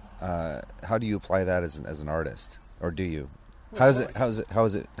 How do you apply that as an artist, or do you? Well, How is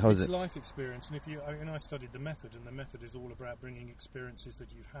it? It's life experience, and I studied the method, and the method is all about bringing experiences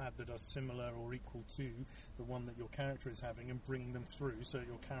that you've had that are similar or equal to the one that your character is having, and bringing them through so that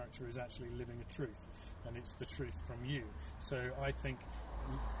your character is actually living a truth, and it's the truth from you. So I think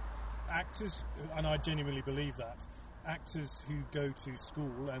actors, and I genuinely believe that, actors who go to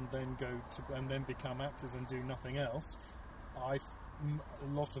school and then become actors and do nothing else, a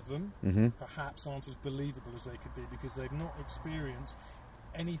lot of them perhaps aren't as believable as they could be, because they've not experienced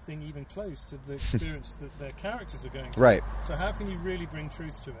anything even close to the experience that their characters are going through. Right. So how can you really bring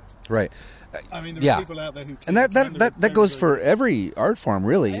truth to it? Right. I mean, there are people out there who... And that goes for every art form,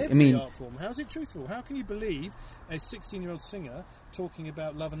 really. Every art form. How's it truthful? How can you believe a 16-year-old singer talking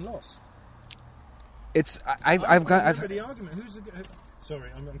about love and loss? I've heard the argument.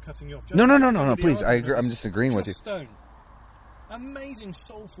 Sorry, I'm cutting you off. No, please. I'm just agreeing with you. Stone. Amazing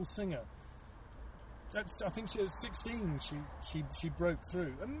soulful singer. I think she was 16. She broke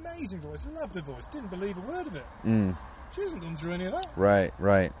through. Amazing voice. Loved her voice. Didn't believe a word of it. She hasn't gone through any of that. Right.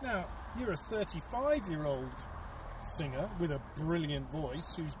 Now you're a 35-year-old singer with a brilliant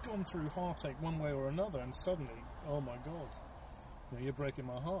voice who's gone through heartache one way or another, and suddenly, oh my God, you're breaking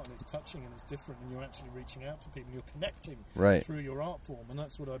my heart, and it's touching, and it's different, and you're actually reaching out to people, and you're connecting through your art form, and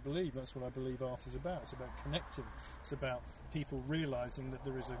that's what I believe. That's what I believe art is about. It's about connecting. It's about people realising that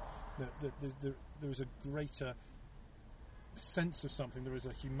there is a greater sense of something. There is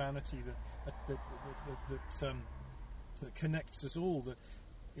a humanity that connects us all. That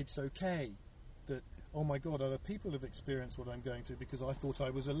it's okay. That, oh my God, other people have experienced what I'm going through because I thought I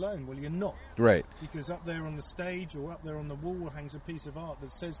was alone. Well, you're not. Right. Because up there on the stage or up there on the wall hangs a piece of art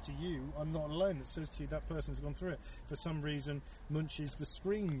that says to you, I'm not alone. That says to you, that person's gone through it. For some reason, Munch's The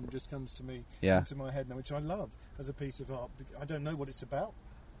Scream just comes to me, into my head now, which I love as a piece of art. I don't know what it's about,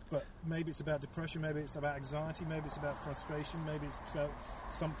 but maybe it's about depression, maybe it's about anxiety, maybe it's about frustration, maybe it's about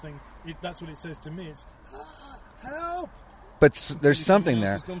something. That's what it says to me. It's, help! But there's something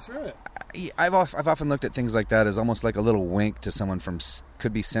there. Gone through it. I've often looked at things like that as almost like a little wink to someone from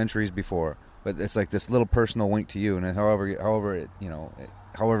could be centuries before, but it's like this little personal wink to you, and however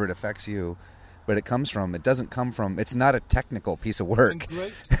it affects you, but it doesn't come from. It's not a technical piece of work.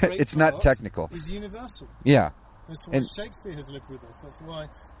 Great it's not technical. It's universal. Yeah. That's why Shakespeare has lived with us. That's why.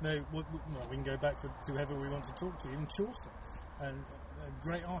 We can go back to whoever we want to talk to, even Chaucer, and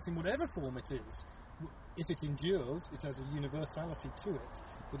great art in whatever form it is. If it endures, it has a universality to it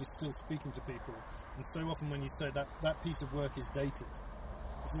that is still speaking to people. And so often when you say that piece of work is dated,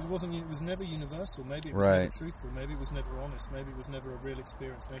 it was never universal. Maybe it was never truthful. Maybe it was never honest. Maybe it was never a real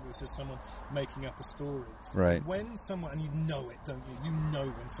experience. Maybe it was just someone making up a story. Right. When someone, and you know it, don't you? You know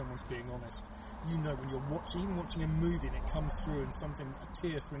when someone's being honest. You know when you're watching a movie and it comes through and a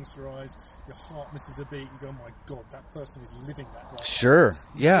tear swings to your eyes, your heart misses a beat, you go, oh my God, that person is living that right. Sure,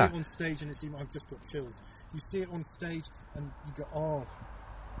 you see it on stage and I've just got chills. You see it on stage and you go, oh,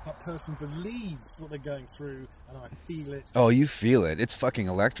 that person believes what they're going through, and I feel it. Oh, you feel it. It's fucking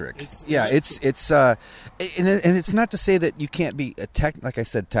electric. It's and it's not to say that you can't be like I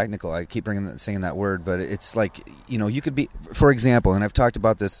said, technical. I keep saying that word, but it's like, you could be, for example, and I've talked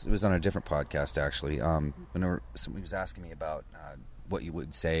about this. It was on a different podcast actually. Whenever somebody was asking me about what you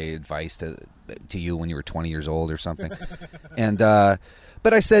would say advice to you when you were 20 years old or something, and.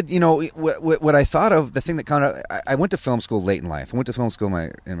 But I said, what I thought of, the thing that kind of, I went to film school late in life. I went to film school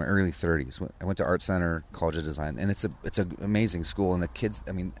in my early 30s. I went to Art Center College of Design, and it's an amazing school. And the kids,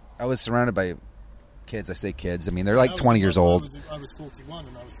 I was surrounded by kids. I say kids. They're like 20 years old. I was 41,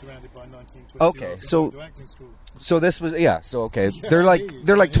 and I was surrounded by 19, 20 Okay, so this was okay. Yeah, they're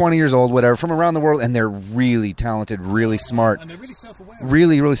like 20 years old, whatever, from around the world, and they're really talented, really smart, and they're really self-aware.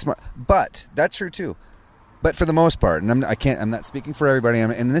 Really, really smart. But that's true too. But for the most part, and I'm not speaking for everybody,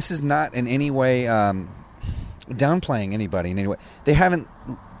 and this is not in any way downplaying anybody in any way. They haven't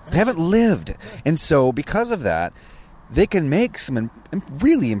lived, and so because of that, they can make some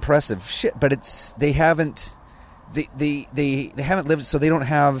really impressive shit. But they haven't lived, so they don't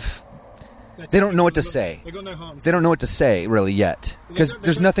have. They don't know what to say. They got no heart. They don't know what to say really yet, because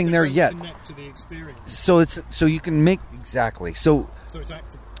there's nothing there yet. Connect to the experience. So you can make exactly. So it's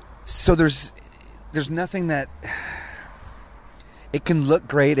active. So there's nothing that it can look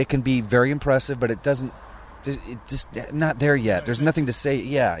great. It can be very impressive, but it doesn't. It's just not there yet. There's nothing to say.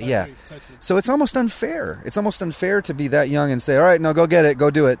 Yeah. Totally. So it's almost unfair. It's almost unfair to be that young and say, "All right, no, go get it,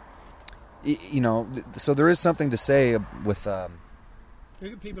 go do it." So there is something to say with. Look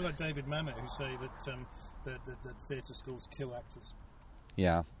at people like David Mamet who say that theatre schools kill actors.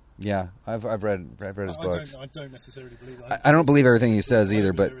 Yeah. I've read his books. I don't necessarily believe that. I don't believe everything he says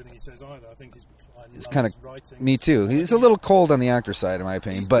either, but everything he says either. I is love kind of his writing. me too. He's a little cold on the actor side, in my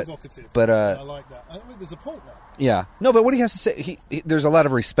opinion, He's but provocative. I like that. I think there's a point there. Yeah, no, but what he has to say, there's a lot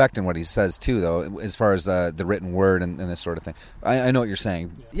of respect in what he says too, though, as far as the written word and this sort of thing. I know what you're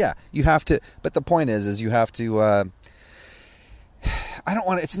saying. Yeah, you have to, but the point is you have to. I don't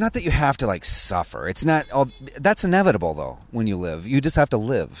want to. It's not that you have to like suffer. It's not. That's inevitable, though. When you live, you just have to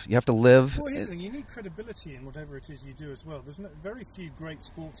live. You have to live. Well, here's the thing: you need credibility in whatever it is you do as well. There's very few great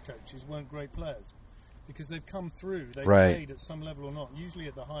sports coaches weren't great players. Because they've come through, they've played at some level or not, usually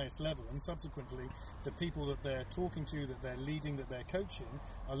at the highest level, and subsequently the people that they're talking to, that they're leading, that they're coaching,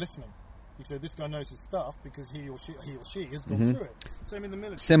 are listening. You say, this guy knows his stuff because he or she has gone through it. Same in the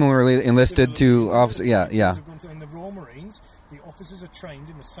military. Similarly enlisted to officers, yeah. In the Royal Marines, the officers are trained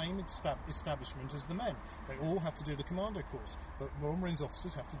in the same establishment as the men. They all have to do the commando course, but Royal Marines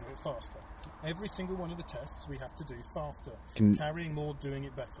officers have to do it faster. Every single one of the tests we have to do faster, carrying more, doing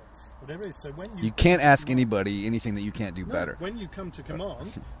it better. Whatever it is. So when you can't ask anybody anything that you can't do better. When you come to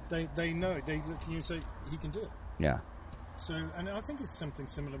command, they know. They look at you and say, he can do it. Yeah. So, and I think it's something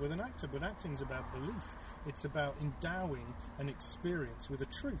similar with an actor, but acting's about belief. It's about endowing an experience with a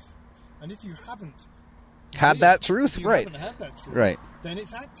truth. And if you haven't had that truth, haven't had that truth, then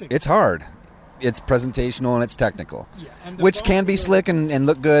it's acting. It's hard. It's presentational and it's technical, and which can be slick and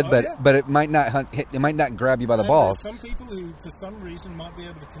look good, but it might not it might not grab you by the balls. Some people who, for some reason, might be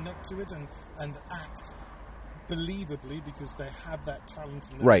able to connect to it and act believably because they have that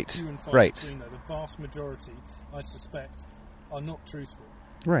talent. And few and far between, though. The vast majority, I suspect, are not truthful.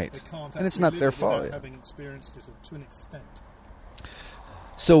 Right, they can't and it's not their fault. Having experienced it to an extent.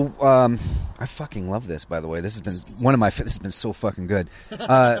 So, I fucking love this, by the way. This has been this has been so fucking good.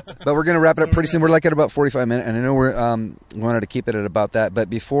 But we're going to wrap it up pretty soon. We're like at about 45 minutes, and I know we wanted to keep it at about that.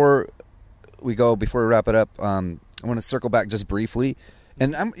 But before we wrap it up, I want to circle back just briefly.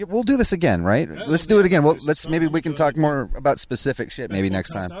 And we'll do this again, right? Yeah, let's do it again. Maybe we can talk more about specific shit maybe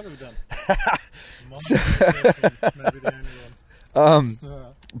next time.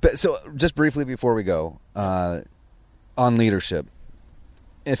 But so just briefly before we go, on leadership.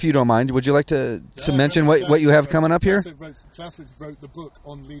 If you don't mind, would you like to mention what you have coming up here? Clausewitz wrote the book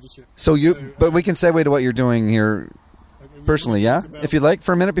on leadership. But we can segue to what you're doing here personally, yeah? If you'd like,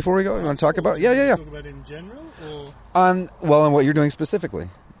 for a minute before we go, you want to talk about it? Yeah. Talk about it in general? Or? On what you're doing specifically.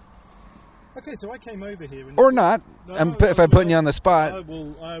 Okay, so I came over here. Or not. If I'm putting you on the spot.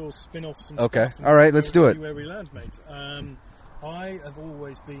 I will spin off some Okay, stuff. all right, let's do it. Where we land, mate. I have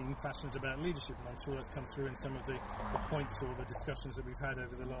always been passionate about leadership, and I'm sure that's come through in some of the points or the discussions that we've had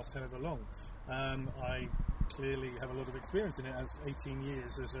over the last however long. I clearly have a lot of experience in it as 18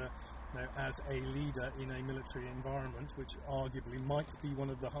 years as a leader in a military environment, which arguably might be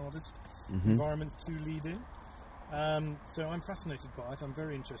one of the hardest environments to lead in. So I'm fascinated by it. I'm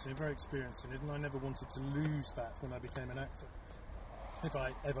very interested and very experienced in it, and I never wanted to lose that when I became an actor. If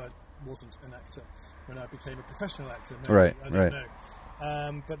I ever wasn't an actor. When I became a professional actor, maybe, I don't know.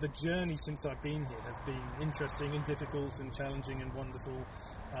 But the journey since I've been here has been interesting and difficult and challenging and wonderful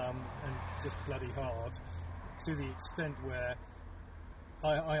and just bloody hard, to the extent where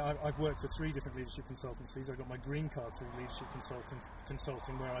I've worked for 3 different leadership consultancies. I got my green card through leadership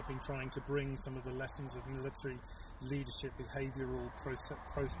consulting, where I've been trying to bring some of the lessons of military leadership, behavioural,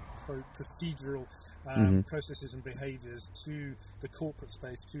 procedural processes and behaviours to the corporate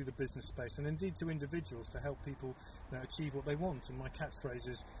space, to the business space, and indeed to individuals to help people achieve what they want. And my catchphrase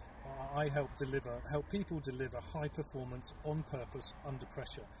is, I help people deliver high performance on purpose under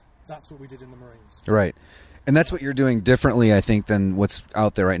pressure. That's what we did in the Marines. Right. And that's what you're doing differently, I think, than what's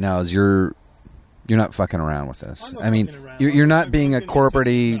out there right now. Is you're not fucking around with this. I mean, you're not being a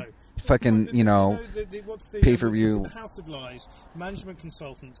corporate-y fucking, pay-per-view. The House of Lies, management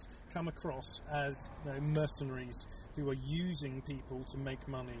consultants come across as mercenaries who are using people to make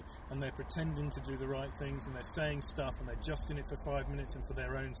money, and they're pretending to do the right things, and they're saying stuff, and they're just in it for 5 minutes and for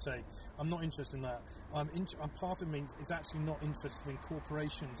their own sake. I'm not interested in that. Part of me is actually not interested in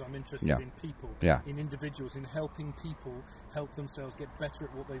corporations. I'm interested in people, in individuals, in helping people help themselves get better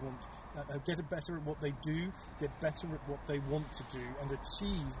at what they want, get better at what they do, get better at what they want to do, and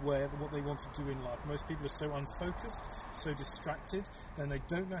achieve what they want to do in life. Most people are so unfocused, so distracted, and they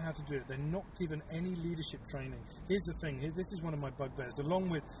don't know how to do it. They're not given any leadership training. Here's the thing. This is one of my bugbears, along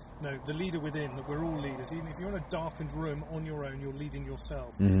with the leader within, that we're all leaders. Even if you're in a darkened room on your own, you're leading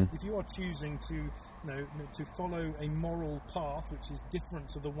yourself. If you are choosing to follow a moral path which is different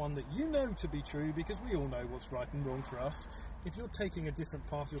to the one that you know to be true, because we all know what's right and wrong for us, if you're taking a different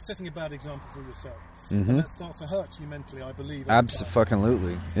path, you're setting a bad example for yourself. Mm-hmm. And that starts to hurt you mentally, I believe.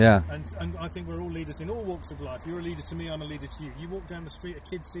 Absolutely. Yeah. And I think we're all leaders in all walks of life. You're a leader to me, I'm a leader to you. You walk down the street, a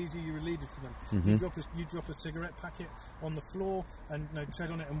kid sees you, you're a leader to them. Mm-hmm. You drop a cigarette packet on the floor and tread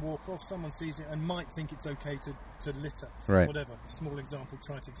on it and walk off. Someone sees it and might think it's okay to litter. Right. Whatever. Small example,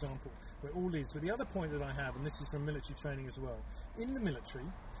 trite example. We're all leaders. But the other point that I have, and this is from military training as well, in the military,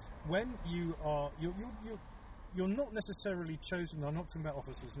 when you are... You're not necessarily chosen. I'm not talking about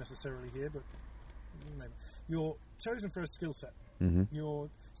officers necessarily here, but you're chosen for a skill set. Mm-hmm. You're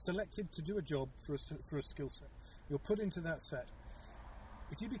selected to do a job for a skill set. You're put into that set.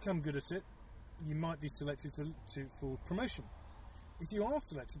 If you become good at it, you might be selected for promotion. If you are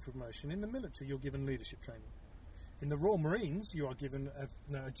selected for promotion in the military, you're given leadership training. In the Royal Marines, you are given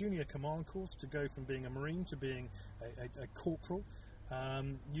a junior command course to go from being a Marine to being a corporal.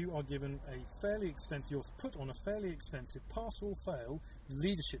 You are given you're put on a fairly extensive pass or fail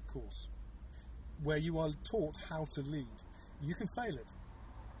leadership course where you are taught how to lead. You can fail it,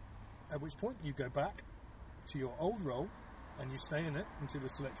 at which point you go back to your old role and you stay in it until you're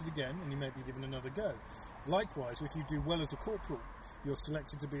selected again, and you may be given another go. Likewise, if you do well as a corporal, you're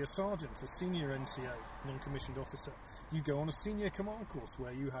selected to be a sergeant, a senior NCO, non-commissioned officer. You go on a senior command course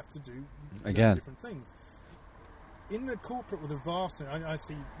where you have to do different things. In the corporate with a vast... I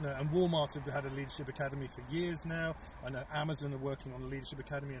see... and Walmart have had a leadership academy for years now. I know Amazon are working on a leadership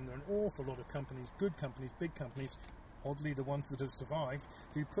academy, and there are an awful lot of companies, good companies, big companies, oddly the ones that have survived,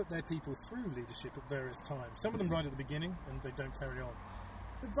 who put their people through leadership at various times. Some of them right at the beginning, and they don't carry on.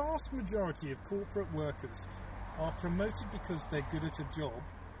 The vast majority of corporate workers are promoted because they're good at a job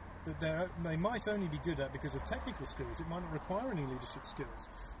that they might only be good at because of technical skills. It might not require any leadership skills.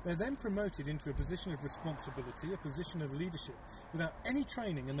 They're then promoted into a position of responsibility, a position of leadership, without any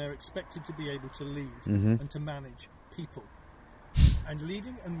training, and they're expected to be able to lead and to manage people. And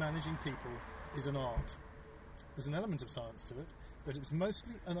leading and managing people is an art. There's an element of science to it, but it's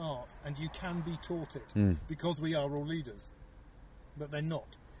mostly an art, and you can be taught it because we are all leaders. But they're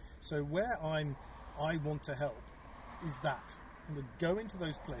not. So where I want to help is that. And to go into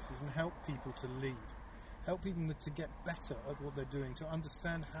those places and help people to lead. Help people to get better at what they're doing, to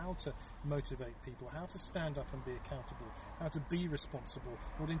understand how to motivate people, how to stand up and be accountable, how to be responsible,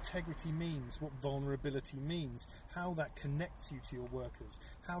 what integrity means, what vulnerability means, how that connects you to your workers,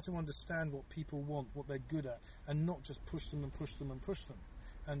 how to understand what people want, what they're good at, and not just push them and push them and push them,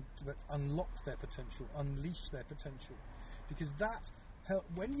 and to unlock their potential, unleash their potential. Because that help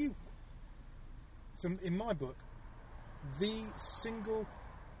when you, in my book, the single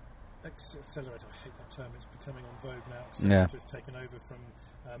accelerator, I hate that term, it's becoming on vogue now. Accelerator has taken over from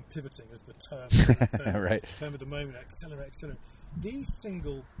pivoting as the term, right. term at the moment. Accelerate. The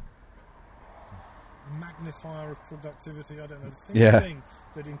single magnifier of productivity, I don't know, the single thing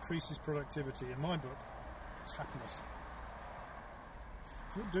that increases productivity in my book is happiness.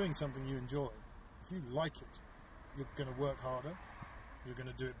 If you're doing something you enjoy, if you like it, you're going to work harder, you're going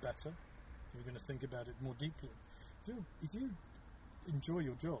to do it better, you're going to think about it more deeply. If you enjoy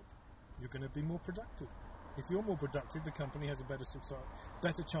your job, you're going to be more productive. If you're more productive, the company has a better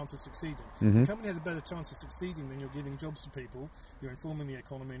chance of succeeding. If the company has a better chance of succeeding, then you're giving jobs to people, you're informing the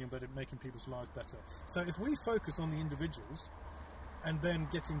economy, and you're making people's lives better. So if we focus on the individuals and then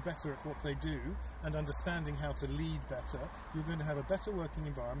getting better at what they do and understanding how to lead better, you're going to have a better working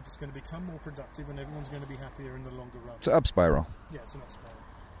environment. It's going to become more productive, and everyone's going to be happier in the longer run. It's an up spiral. Yeah, it's an up spiral.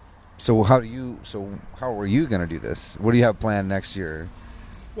 So how are you going to do this? What do you have planned next year?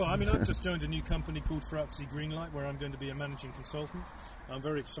 Well, I mean, I've just joined a new company called Ferrazzi Greenlight, where I'm going to be a managing consultant. I'm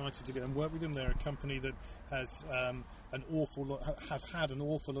very excited to go and work with them. They're a company that has have had an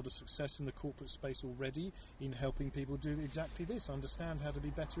awful lot of success in the corporate space already in helping people do exactly this, understand how to be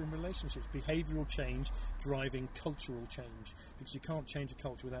better in relationships, behavioural change driving cultural change, because you can't change a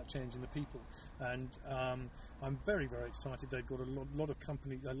culture without changing the people. And I'm very, very excited. They've got a lot of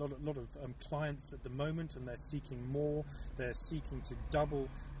clients at the moment, and they're seeking more. They're seeking to double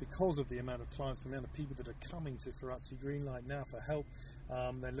because of the amount of clients and the amount of people that are coming to Ferrazzi Greenlight now for help.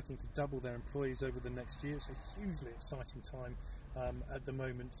 They're looking to double their employees over the next year. It's a hugely exciting time at the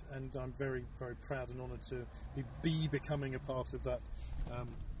moment, and I'm very, very proud and honoured to be becoming a part of that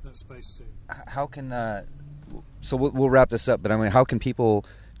space soon. How can so we'll wrap this up, but I mean, how can people?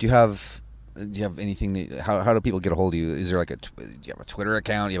 Do you have anything? How do people get a hold of you? Is there do you have a Twitter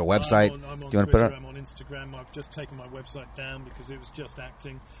account? Do you have a website? I'm on do you want to put it? I'm on Instagram. I've just taken my website down because it was just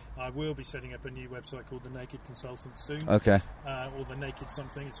acting. I will be setting up a new website called The Naked Consultant soon. Okay. Or The Naked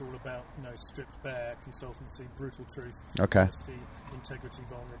something. It's all about stripped bare consultancy, brutal truth, okay, honesty, integrity,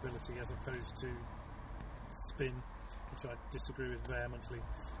 vulnerability, as opposed to spin. which I disagree with vehemently.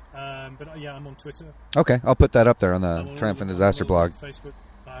 But yeah, I'm on Twitter. Okay, I'll put that up there on I'm the on Triumph and all Disaster blog. Facebook.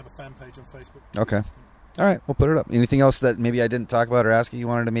 I have a fan page on Facebook. Okay. All right, we'll put it up. Anything else that maybe I didn't talk about or ask you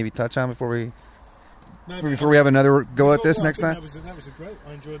wanted to maybe touch on before we have another go at this next time? That was great.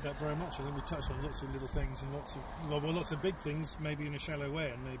 I enjoyed that very much. I think we touched on lots of little things and lots of big things, maybe in a shallow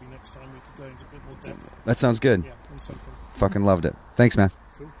way, and maybe next time we could go into a bit more depth. That sounds good. Yeah, and something. Fucking loved it. Thanks, man.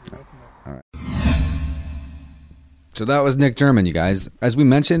 Cool. You're welcome, mate. All right. So that was Nick German, you guys. As we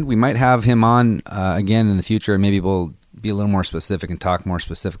mentioned, we might have him on again in the future, and maybe we'll be a little more specific and talk more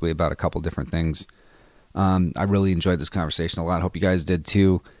specifically about a couple different things. I really enjoyed this conversation a lot. Hope you guys did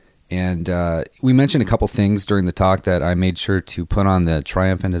too. And we mentioned a couple things during the talk that I made sure to put on the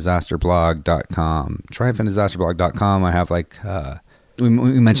triumphanddisasterblog.com. Triumphanddisasterblog.com, I have we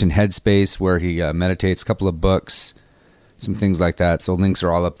mentioned Headspace, where he meditates, a couple of books, some things like that. So links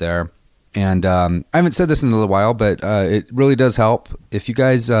are all up there. And I haven't said this in a little while, but it really does help. If you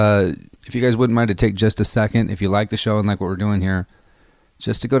guys wouldn't mind to take just a second, if you like the show and like what we're doing here,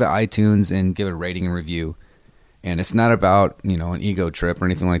 just to go to iTunes and give it a rating and review. And it's not about, an ego trip or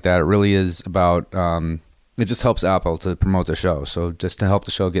anything like that. It really is about, it just helps Apple to promote the show. So just to help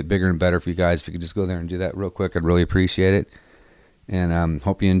the show get bigger and better for you guys, if you could just go there and do that real quick, I'd really appreciate it. And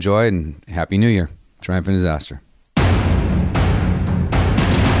hope you enjoyed, and Happy New Year. Triumph and Disaster.